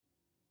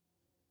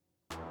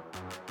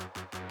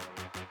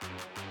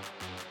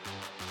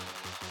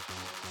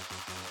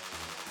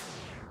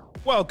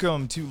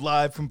Welcome to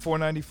Live from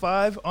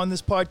 495. On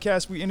this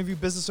podcast, we interview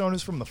business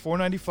owners from the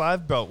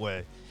 495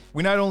 Beltway.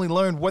 We not only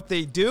learn what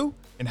they do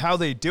and how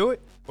they do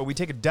it, but we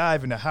take a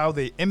dive into how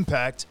they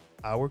impact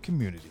our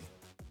community.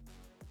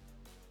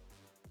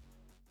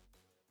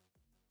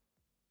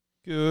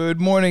 Good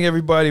morning,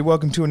 everybody.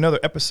 Welcome to another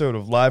episode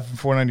of Live from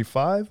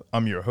 495.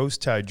 I'm your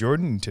host, Ty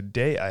Jordan, and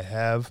today I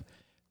have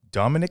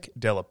Dominic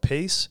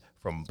Delapace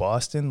from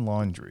Boston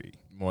Laundry.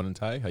 Morning,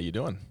 Ty. How you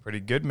doing? Pretty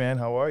good, man.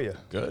 How are you?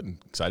 Good.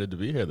 Excited to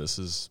be here. This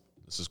is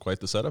quite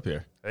the setup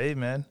here. Hey,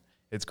 man.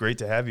 It's great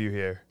to have you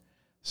here.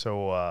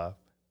 So,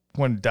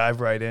 want to dive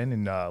right in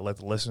and let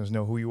the listeners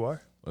know who you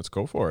are? Let's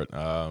go for it.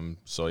 Long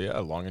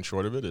and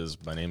short of it is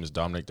my name is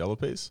Dominic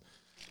Delapace.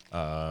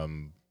 Got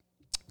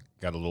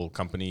a little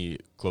company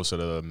closer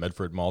to the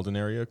Medford Malden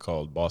area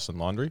called Boston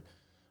Laundry.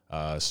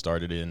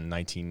 Started in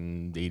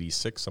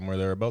 1986, somewhere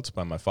thereabouts,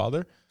 by my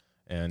father,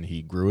 and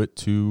he grew it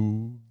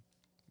to,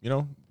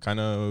 kind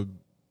of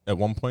at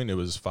one point it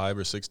was 5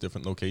 or 6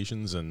 different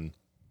locations, and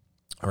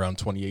around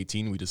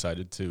 2018 we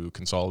decided to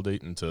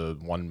consolidate into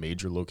one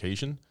major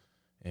location,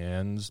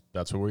 and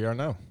that's where we are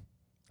now.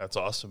 That's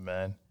awesome,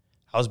 man.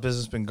 How's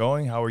business been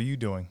going? How are you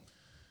doing?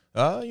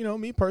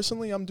 Me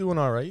personally, I'm doing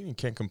all right. You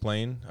can't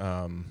complain,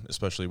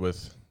 especially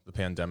with the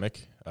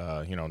pandemic.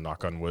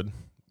 Knock on wood.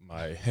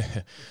 My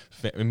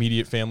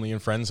immediate family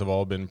and friends have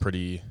all been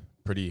pretty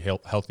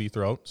healthy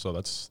throughout, so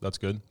that's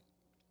good.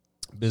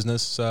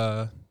 Business,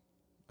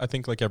 I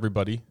think like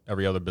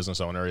every other business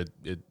owner,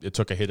 it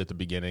took a hit at the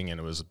beginning, and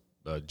it was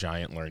a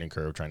giant learning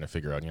curve trying to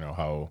figure out,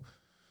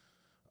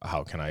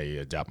 how can I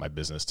adapt my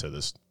business to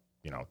this,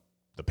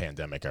 the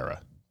pandemic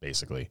era,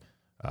 basically.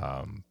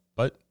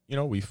 But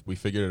we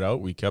figured it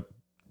out. We kept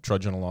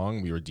trudging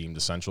along. We were deemed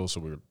essential, so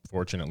we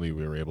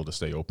were able to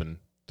stay open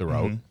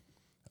throughout.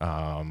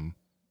 Mm-hmm.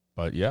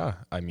 But yeah,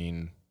 I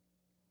mean,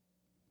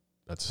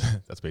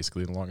 that's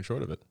basically the long and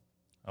short of it.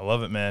 I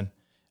love it, man.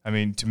 I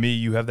mean, to me,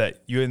 you're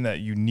in that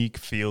unique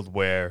field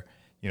where,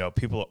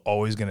 people are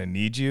always going to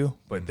need you,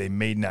 but they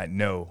may not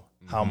know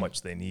how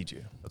much they need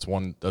you. That's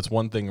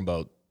one thing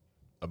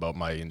about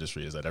my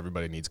industry is that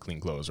everybody needs clean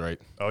clothes, right?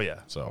 Oh,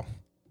 yeah. So,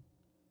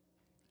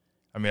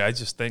 I mean, I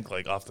just think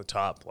like off the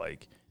top,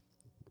 like,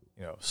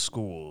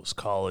 schools,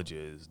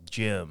 colleges,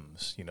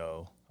 gyms,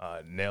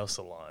 nail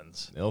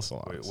salons. Nail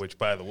salons. Which,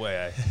 by the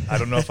way, I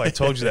don't know if I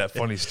told you that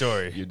funny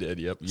story. You did,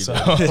 yep. So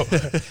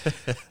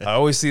I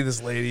always see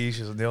this lady.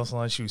 She's a nail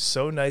salon. She was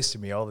so nice to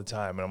me all the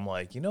time. And I'm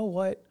like, you know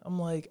what?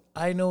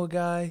 I know a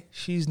guy.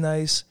 She's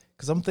nice.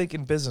 Because I'm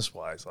thinking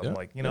business-wise. I'm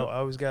I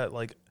always got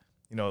like,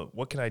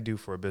 what can I do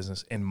for a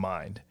business in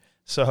mind?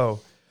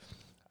 So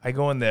I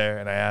go in there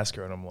and I ask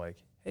her and I'm like,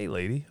 hey,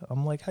 lady.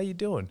 I'm like, how you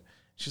doing?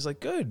 She's like,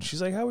 good.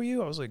 She's like, how are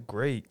you? I was like,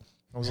 great.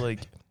 I was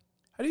like,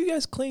 how do you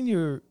guys clean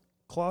your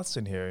cloths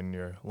in here in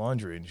your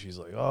laundry? And she's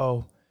like,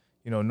 oh,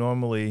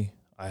 normally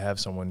I have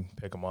someone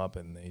pick them up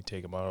and they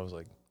take them out. I was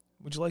like,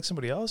 would you like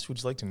somebody else?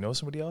 Would you like to know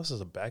somebody else as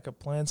a backup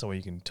plan, someone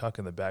you can tuck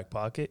in the back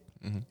pocket?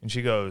 Mm-hmm. And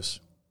she goes,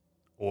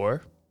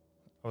 or?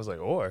 I was like,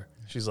 or?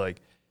 She's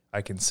like,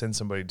 I can send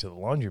somebody to the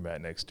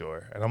laundromat next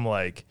door. And I'm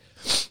like,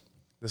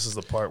 this is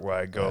the part where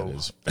I go. That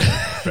is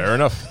fair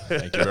enough.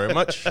 Thank you very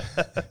much.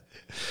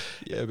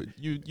 Yeah, but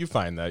you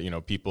find that,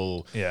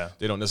 people,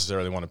 they don't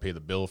necessarily want to pay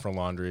the bill for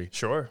laundry.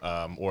 Sure.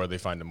 Or they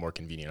find a more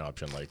convenient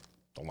option like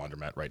the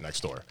laundromat right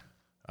next door.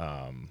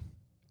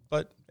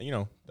 But,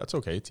 that's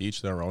okay. To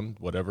each their own.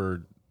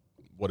 Whatever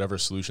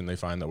solution they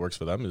find that works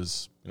for them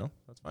is,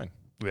 that's fine.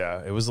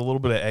 Yeah, it was a little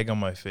bit of egg on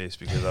my face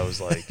because I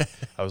was like,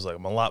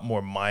 I'm a lot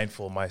more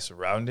mindful of my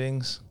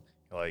surroundings.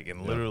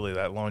 Literally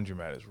that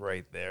laundromat is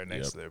right there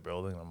next to their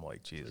building. I'm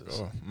like, Jesus.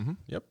 Oh, mm-hmm.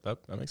 Yep,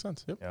 that makes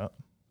sense. Yep. Yeah.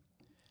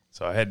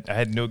 So I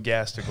had no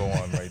gas to go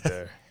on right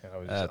there. I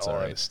was just all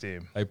out of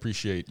steam. I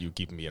appreciate you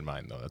keeping me in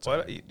mind, though. That's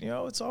but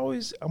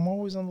I'm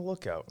always on the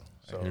lookout.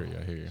 So, I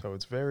hear you. So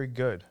it's very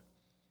good.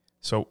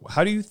 So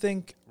how do you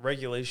think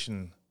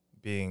regulation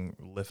being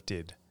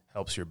lifted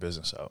helps your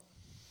business out?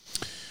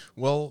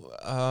 Well,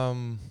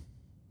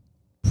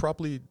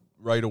 probably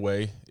right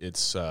away.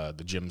 It's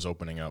the gyms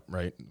opening up.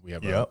 Right, we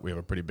have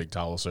a pretty big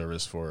towel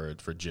service for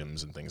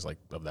gyms and things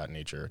of that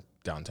nature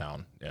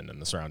downtown and in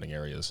the surrounding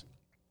areas.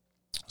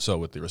 So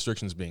with the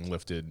restrictions being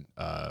lifted,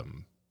 I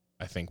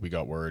think we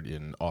got word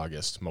in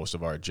August, most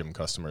of our gym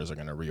customers are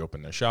going to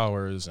reopen their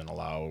showers and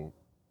allow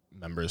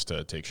members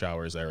to take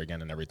showers there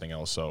again and everything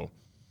else. So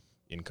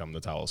in come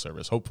the towel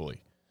service,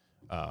 hopefully.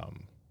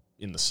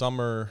 In the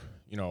summer,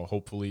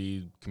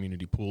 hopefully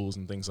community pools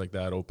and things like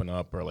that open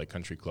up, or like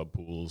country club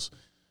pools,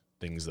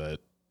 things that,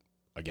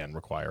 again,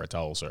 require a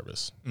towel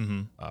service.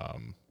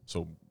 Mm-hmm.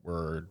 So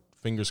we're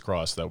fingers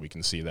crossed that we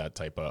can see that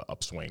type of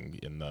upswing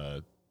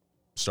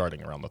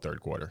starting around the third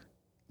quarter.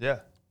 Yeah.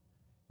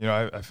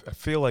 I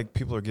feel like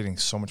people are getting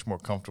so much more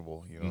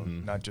comfortable,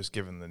 not just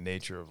given the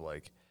nature of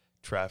like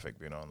traffic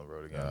being on the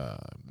road again.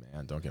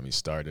 Man, don't get me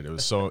started. It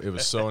was so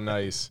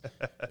nice.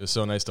 It was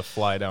so nice to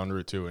fly down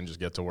Route 2 and just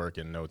get to work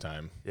in no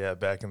time. Yeah,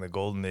 back in the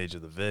golden age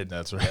of the vid.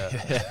 That's right.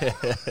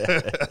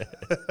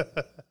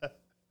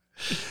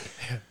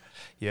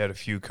 Yeah. he had a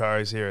few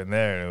cars here and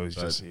there, and it was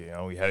just,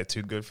 we had it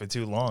too good for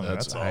too long.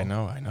 That's all. I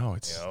know.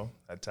 It's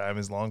that time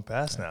is long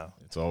past now.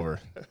 It's over.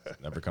 It's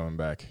never coming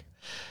back.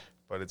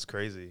 But it's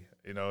crazy.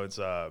 It's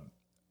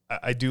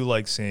I do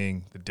like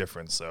seeing the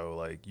difference. So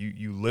like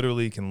you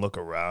literally can look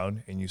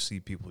around and you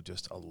see people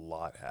just a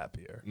lot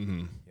happier.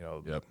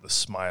 Mm-hmm. The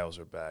smiles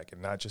are back,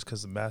 and not just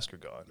because the masks are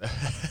gone.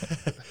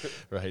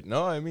 Right.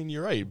 No, I mean,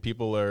 you're right.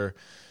 People are,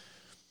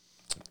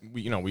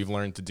 we've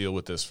learned to deal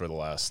with this for the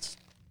last,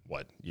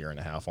 year and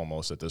a half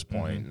almost at this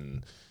point.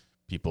 And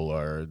people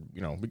are,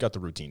 we got the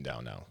routine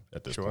down now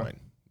at this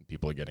point.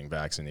 People are getting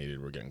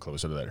vaccinated. We're getting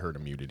closer to that herd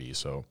immunity.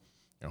 So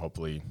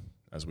hopefully,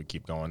 as we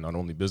keep going, not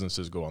only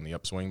businesses go on the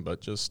upswing,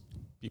 but just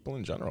people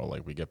in general.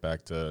 Like, we get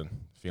back to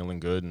feeling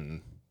good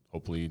and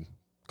hopefully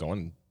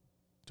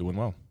doing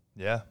well.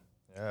 Yeah.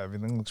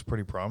 Everything looks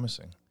pretty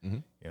promising.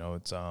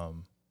 Mm-hmm.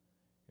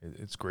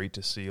 It's great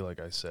to see, like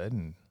I said,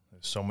 and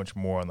there's so much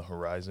more on the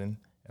horizon,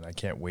 and I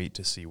can't wait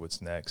to see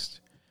what's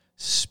next.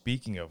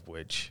 Speaking of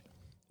which,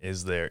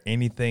 is there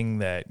anything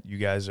that you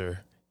guys are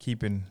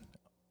keeping,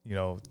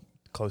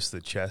 close to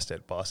the chest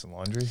at Boston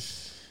Laundry?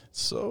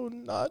 So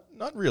not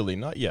really,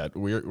 not yet.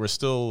 We're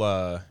still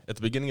at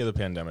the beginning of the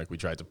pandemic. We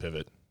tried to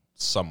pivot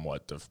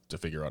somewhat to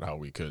figure out how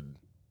we could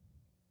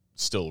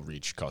still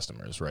reach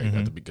customers, right?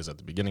 Mm-hmm. Because at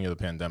the beginning of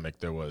the pandemic,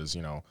 there was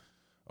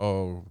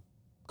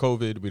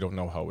COVID. We don't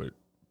know how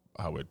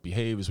it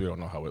behaves. We don't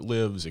know how it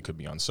lives. It could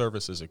be on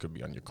services. It could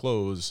be on your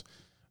clothes.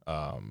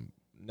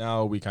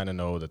 Now we kind of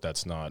know that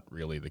that's not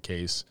really the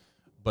case,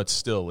 but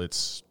still,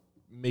 it's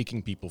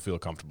making people feel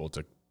comfortable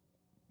to,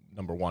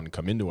 number one,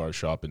 come into our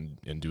shop and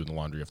do the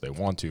laundry if they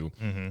want to,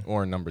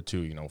 or number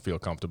two, feel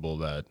comfortable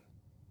that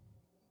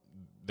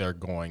they're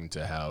going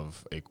to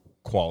have a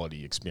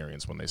quality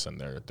experience when they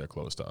send their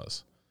clothes to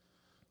us.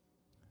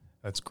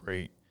 That's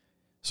great.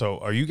 So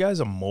are you guys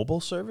a mobile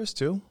service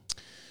too?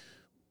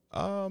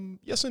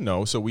 Yes and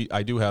no. So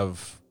I do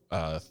have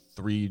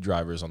 3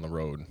 drivers on the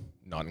road,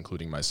 not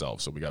including myself.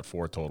 So we got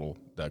 4 total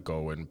that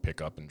go and pick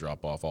up and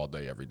drop off all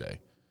day, every day.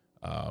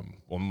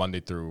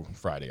 Monday through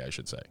Friday, I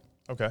should say.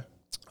 Okay.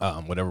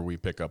 Whatever we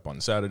pick up on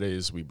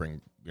Saturdays, we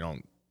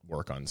don't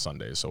work on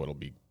Sundays, so it'll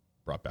be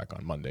brought back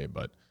on Monday.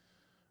 But,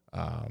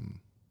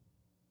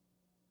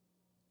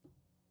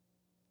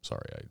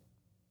 sorry, I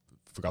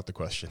forgot the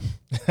question.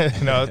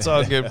 No, it's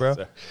all good, bro.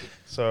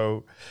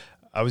 So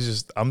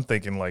I'm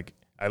thinking like,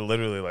 I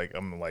literally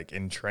I'm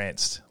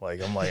entranced.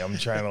 I'm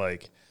trying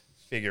to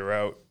figure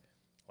out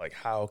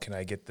how can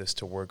I get this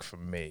to work for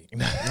me?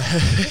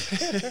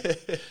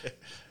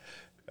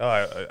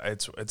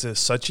 It's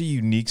such a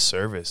unique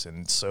service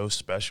and it's so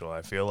special.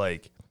 I feel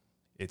like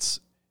it's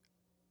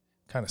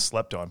kind of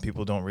slept on.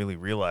 People don't really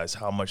realize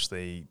how much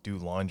they do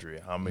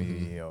laundry, how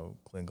many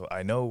clean clothes.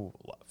 I know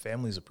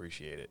families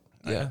appreciate it.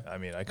 Yeah, I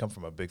mean, I come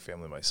from a big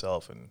family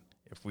myself, and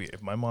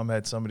if my mom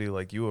had somebody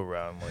like you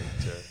around,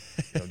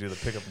 to do the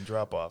pickup and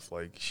drop off,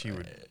 she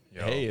would.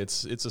 Hey,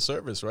 it's a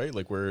service, right?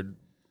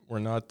 We're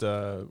not.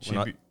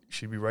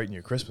 She'd be writing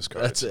your Christmas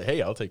cards. That's it.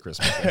 Hey, I'll take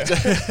Christmas cards.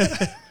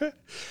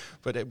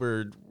 But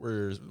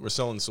we're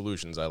selling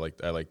solutions. I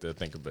like to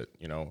think of it.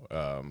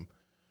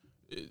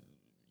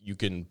 You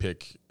can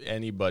pick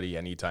anybody,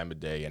 any time of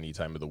day, any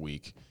time of the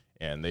week,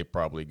 and they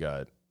probably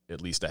got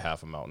at least a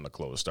half amount in the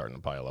clothes starting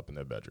to pile up in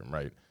their bedroom,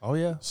 right? Oh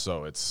yeah.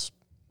 So it's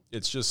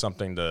just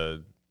something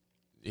to.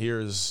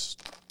 Here's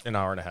an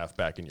hour and a half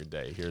back in your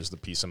day. Here's the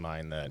peace of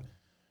mind that.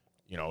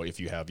 If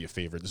you have your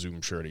favorite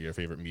Zoom shirt or your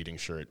favorite meeting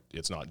shirt,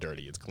 it's not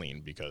dirty, it's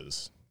clean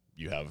because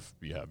you have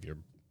your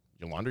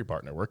laundry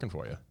partner working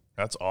for you.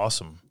 That's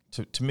awesome.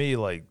 To me,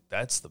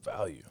 that's the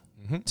value.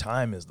 Mm-hmm.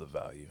 Time is the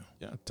value.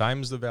 Yeah,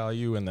 time is the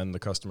value, and then the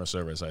customer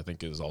service, I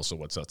think, is also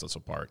what sets us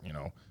apart.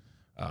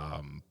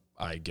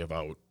 I give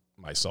out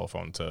my cell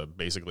phone to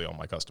basically all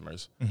my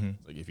customers.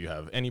 Mm-hmm. If you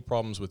have any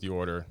problems with the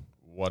order,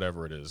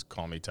 whatever it is,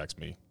 call me, text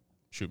me,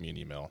 shoot me an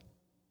email.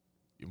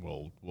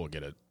 We'll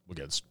get it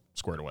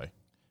squared away.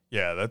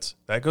 Yeah,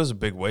 that goes a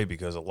big way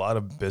because a lot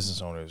of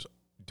business owners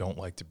don't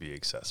like to be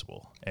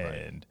accessible,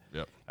 and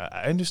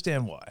I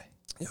understand why.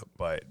 Yep.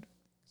 But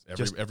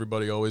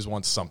everybody always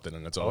wants something,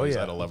 and it's always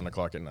at 11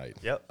 o'clock at night.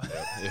 Yep.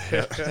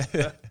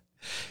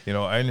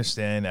 I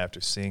understand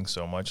after seeing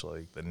so much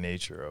the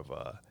nature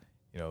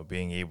of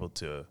being able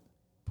to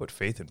put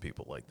faith in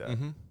people like that.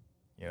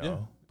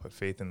 Mm-hmm. Put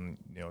faith in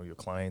your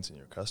clients and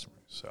your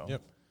customers. So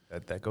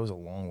that goes a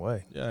long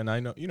way. Yeah, and I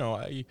know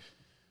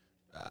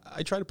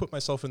I try to put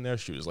myself in their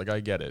shoes.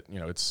 I get it.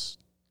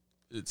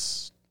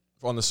 It's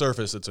on the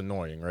surface, it's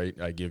annoying, right?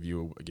 I give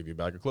you a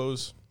bag of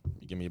clothes.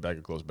 You give me a bag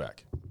of clothes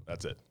back.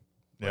 That's it.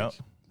 Yeah.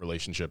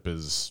 Relationship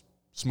is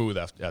smooth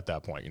at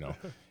that point.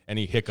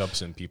 Any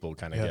hiccups and people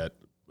kind of get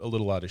a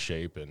little out of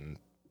shape.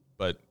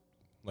 But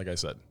like I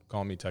said,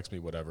 call me, text me,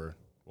 whatever.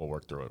 We'll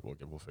work through it.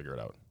 We'll figure it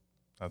out.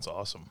 That's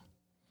awesome.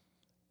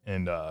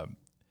 And are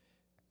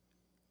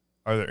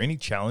there any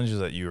challenges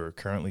that you are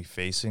currently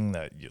facing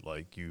that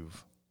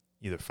you've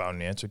either found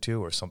an answer to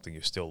or something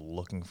you're still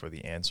looking for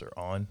the answer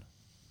on?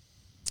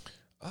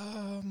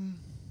 I'm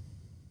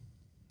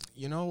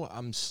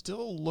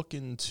still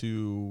looking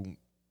to,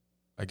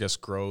 I guess,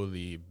 grow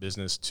the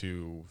business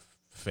to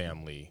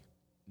family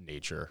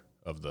nature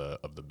of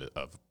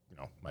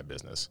my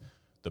business.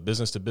 The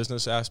business to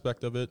business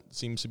aspect of it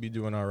seems to be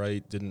doing all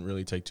right. Didn't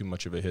really take too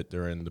much of a hit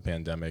during the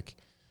pandemic,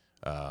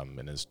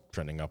 and is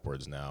trending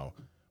upwards now.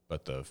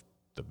 But the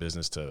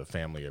business to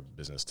family or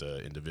business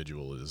to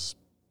individual is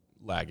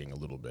lagging a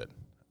little bit.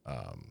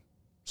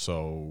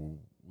 So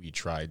we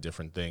tried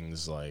different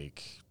things,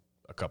 like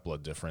a couple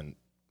of different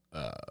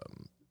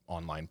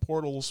online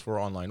portals for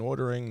online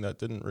ordering that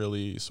didn't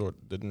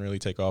really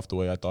take off the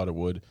way I thought it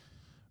would.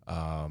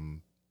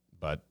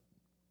 But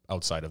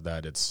outside of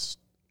that, it's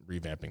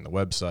revamping the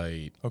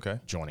website,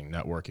 joining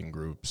networking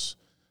groups,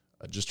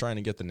 just trying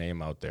to get the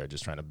name out there,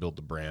 just trying to build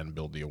the brand,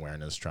 build the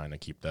awareness, trying to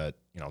keep that,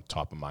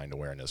 top of mind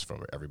awareness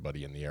for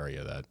everybody in the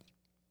area that,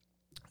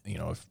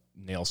 if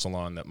nail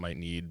salon that might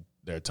need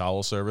their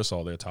towel service,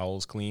 all their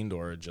towels cleaned,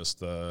 or just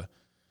the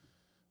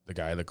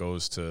guy that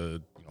goes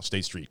to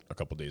State Street a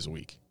couple days a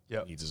week,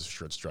 needs his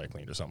shirts dry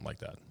cleaned or something like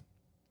that.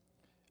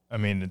 I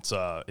mean,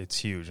 it's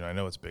huge, and I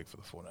know it's big for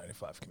the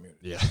 495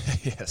 community. Yeah,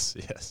 yes,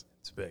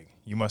 it's big.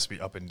 You must be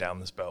up and down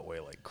this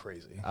beltway like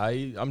crazy.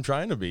 I'm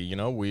trying to be.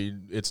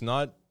 It's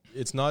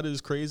not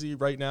as crazy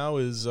right now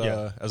as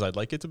I'd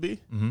like it to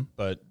be,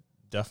 but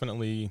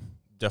definitely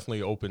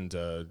open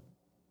to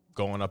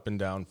going up and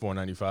down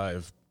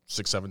 495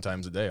 6-7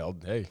 times a day. I'll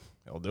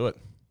do it.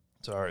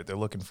 It's all right. They're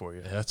looking for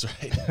you. That's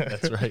right.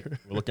 That's right.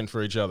 We're looking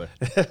for each other.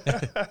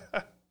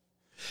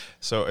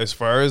 So as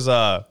far as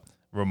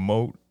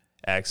remote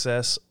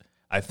access,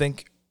 I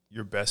think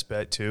your best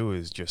bet too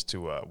is just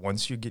to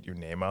once you get your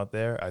name out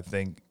there, I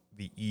think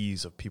the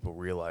ease of people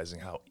realizing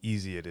how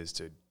easy it is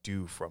to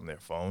do from their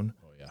phone.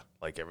 Oh yeah,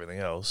 like everything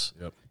else.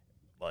 Yep.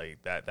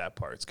 Like that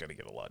part's going to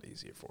get a lot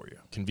easier for you.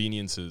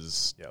 Convenience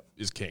is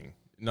king.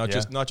 Not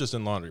just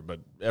in laundry, but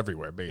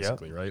everywhere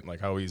basically, right?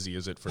 Like how easy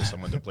is it for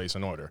someone to place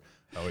an order?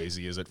 How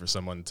easy is it for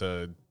someone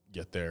to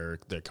get their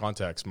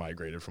contacts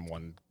migrated from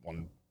one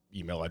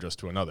email address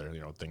to another?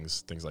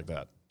 Things like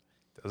that.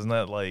 Doesn't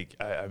that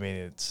I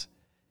mean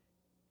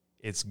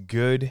it's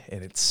good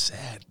and it's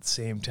sad at the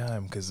same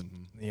time because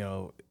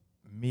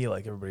me,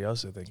 like everybody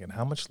else, are thinking,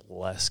 how much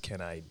less can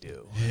I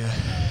do? Yeah.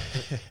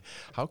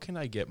 How can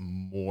I get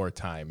more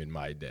time in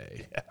my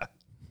day? Yeah.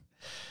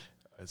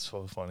 It's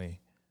so funny.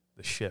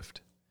 The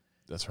shift.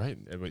 That's right.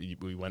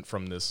 We went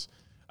from this,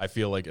 I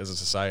feel like as a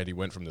society,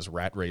 went from this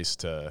rat race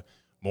to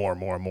more,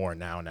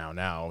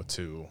 now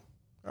to,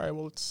 all right,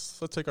 well, let's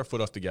take our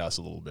foot off the gas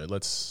a little bit.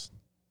 Let's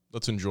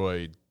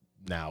enjoy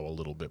now a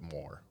little bit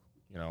more.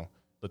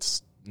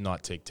 Let's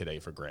not take today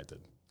for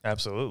granted.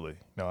 Absolutely.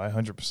 No, I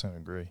 100%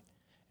 agree.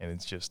 And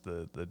it's just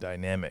the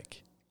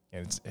dynamic.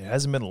 And it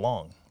hasn't been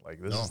long.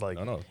 Like this is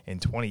in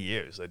 20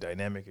 years, the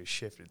dynamic has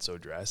shifted so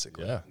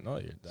drastically. Yeah,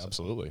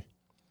 absolutely.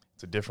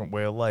 It's a different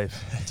way of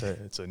life.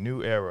 It's a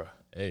new era.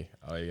 Hey,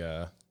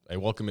 I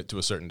welcome it to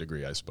a certain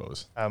degree, I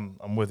suppose.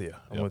 I'm with you.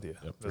 I'm with you.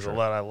 Yep, there's a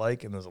lot I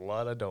like, and there's a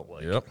lot I don't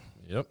like. Yep.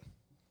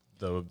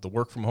 The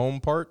work from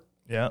home part,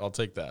 I'll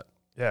take that.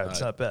 Yeah,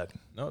 it's not bad.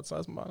 No, it's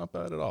not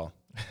bad at all.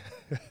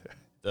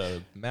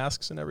 The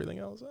masks and everything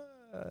else,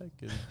 I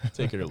can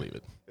take it or leave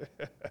it.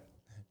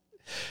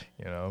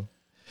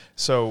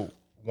 So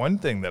one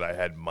thing that I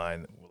had in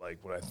mind, like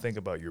when I think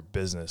about your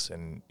business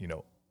and,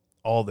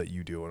 all that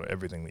you do and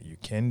everything that you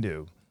can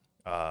do,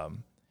 I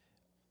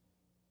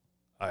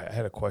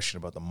had a question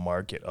about the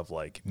market of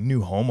like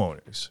new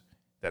homeowners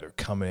that are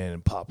coming in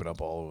and popping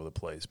up all over the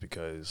place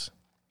because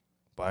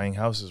buying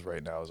houses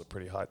right now is a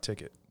pretty hot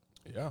ticket.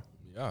 Yeah.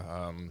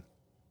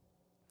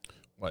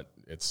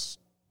 It's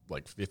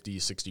like 50,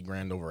 60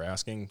 grand over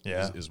asking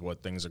is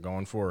what things are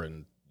going for,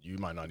 and you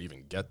might not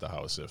even get the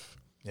house if.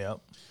 Yeah.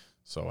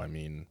 So, I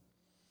mean,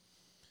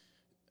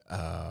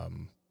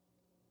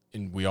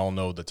 and we all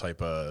know the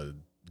type of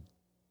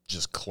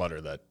just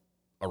clutter that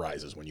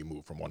arises when you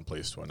move from one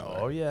place to another.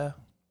 Oh, yeah.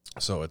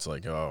 So it's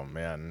like, oh,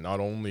 man, not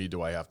only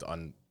do I have to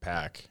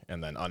unpack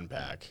and then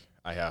unpack,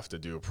 I have to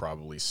do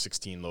probably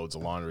 16 loads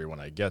of laundry when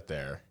I get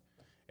there,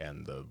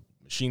 and the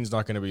machine's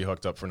not going to be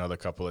hooked up for another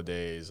couple of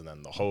days, and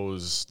then the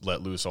hose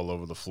let loose all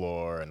over the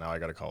floor, and now I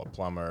got to call a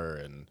plumber.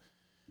 And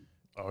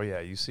oh,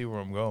 yeah, you see where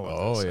I'm going with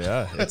oh, this.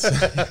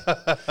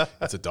 Yeah.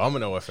 It's a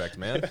domino effect,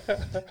 man.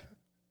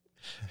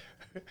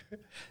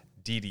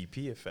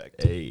 DDP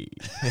effect. Hey.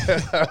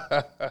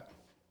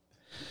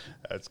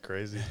 That's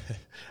crazy.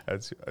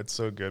 That's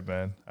so good,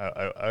 man.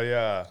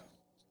 I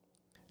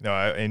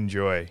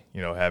enjoy,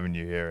 having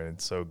you here, and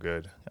it's so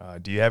good.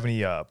 Do you have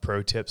any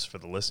pro tips for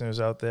the listeners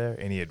out there?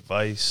 Any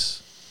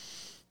advice?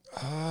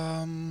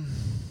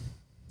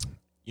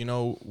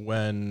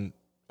 When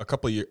a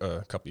couple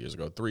years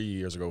ago, 3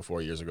 years ago,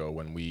 4 years ago,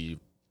 when we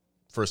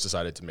first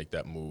decided to make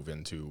that move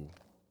into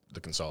the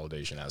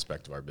consolidation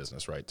aspect of our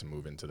business, right, to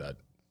move into that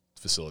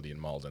facility in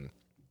Malden,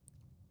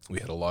 we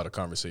had a lot of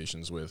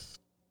conversations with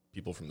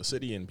people from the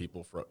city and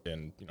people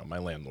and my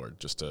landlord,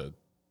 just to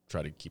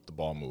try to keep the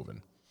ball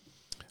moving.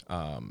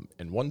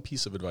 And one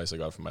piece of advice I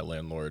got from my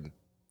landlord,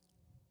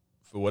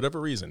 for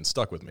whatever reason,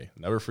 stuck with me.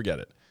 Never forget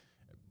it.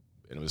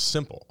 And it was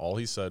simple. All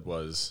he said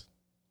was,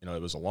 You know,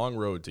 it was a long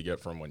road to get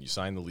from when you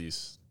signed the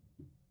lease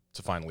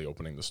to finally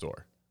opening the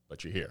store,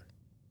 but you're here.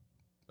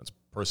 That's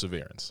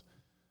perseverance.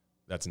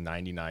 That's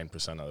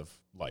 99% of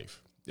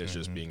life. It's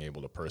just being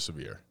able to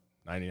persevere.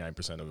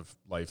 99% of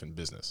life in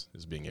business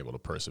is being able to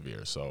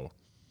persevere. So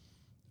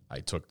I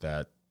took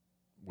that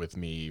with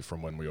me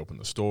from when we opened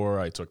the store.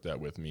 I took that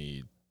with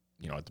me,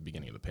 you know, at the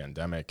beginning of the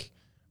pandemic.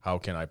 How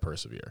can I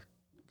persevere?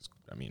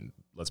 I mean,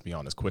 let's be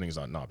honest, quitting is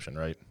not an option,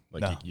 right?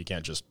 Like No. you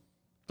can't just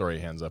throw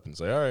your hands up and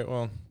say, all right,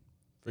 well,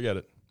 forget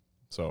it.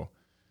 So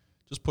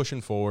just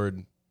pushing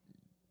forward.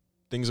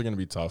 Things are going to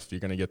be tough. You're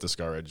going to get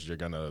discouraged. You're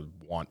going to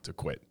want to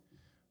quit.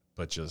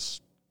 But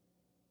just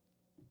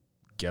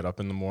get up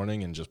in the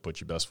morning and just put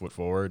your best foot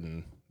forward.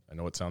 And I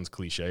know it sounds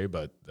cliche,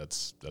 but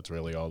that's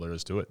really all there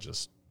is to it.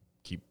 Just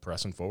keep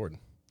pressing forward.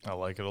 I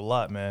like it a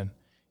lot, man.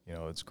 You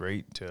know, it's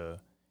great to,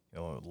 you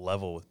know,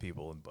 level with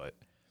people, but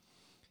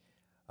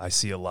I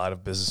see a lot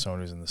of business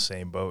owners in the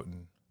same boat,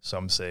 and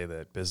some say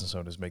that business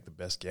owners make the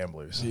best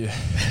gamblers. Yeah.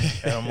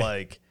 And I'm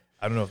like,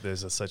 I don't know if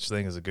there's a such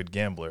thing as a good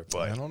gambler,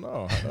 but I don't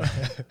know.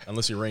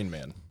 Unless you're Rain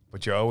Man.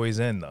 But you're always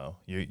in, though.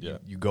 You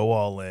go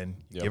all in,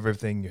 Yep. give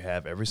everything you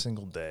have every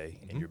single day,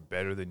 and you're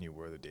better than you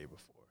were the day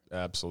before.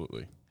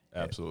 Absolutely.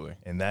 Absolutely.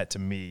 And that, to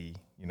me,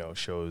 you know,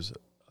 shows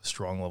a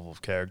strong level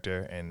of character,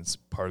 and it's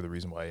part of the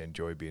reason why I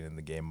enjoy being in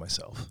the game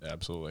myself.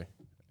 Absolutely.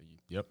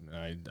 Yep.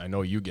 I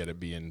know you get it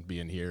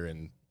being here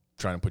and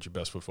trying to put your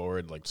best foot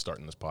forward, like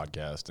starting this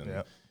podcast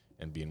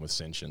and being with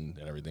Cinch and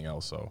everything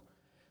else. So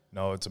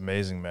No, it's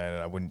amazing, man,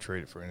 and I wouldn't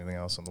trade it for anything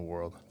else in the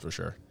world. for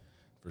sure.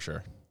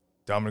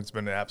 Dominic, it's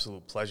been an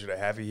absolute pleasure to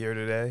have you here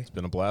today. It's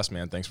been a blast,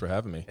 man. Thanks for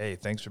having me. Hey,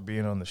 thanks for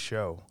being on the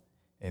show.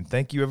 And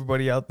thank you,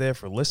 everybody out there,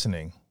 for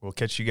listening. We'll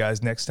catch you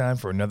guys next time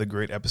for another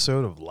great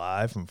episode of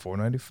Live from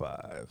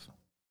 495.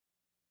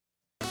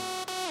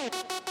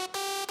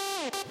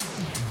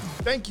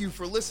 Thank you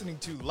for listening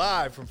to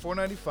Live from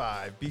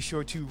 495. Be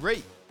sure to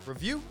rate,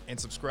 review, and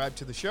subscribe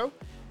to the show.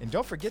 And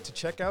don't forget to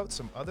check out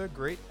some other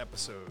great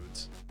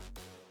episodes.